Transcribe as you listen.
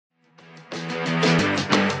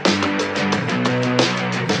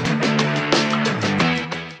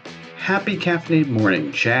Happy caffeinated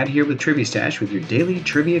morning. Chad here with Trivia Stash with your daily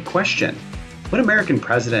trivia question. What American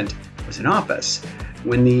president was in office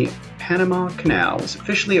when the Panama Canal was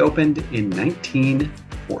officially opened in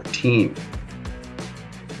 1914?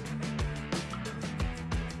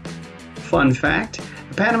 Fun fact,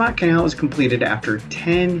 the Panama Canal was completed after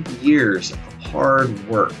 10 years of hard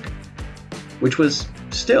work, which was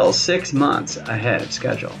still 6 months ahead of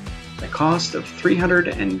schedule. The cost of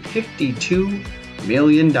 $352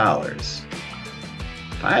 million.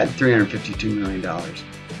 If I had $352 million,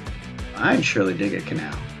 I'd surely dig a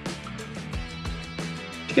canal.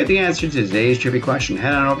 To get the answer to today's trivia question,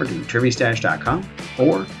 head on over to triviastash.com,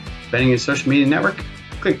 or depending on your social media network,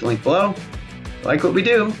 click the link below. Like what we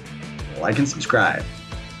do, like and subscribe.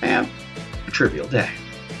 Have a trivial day.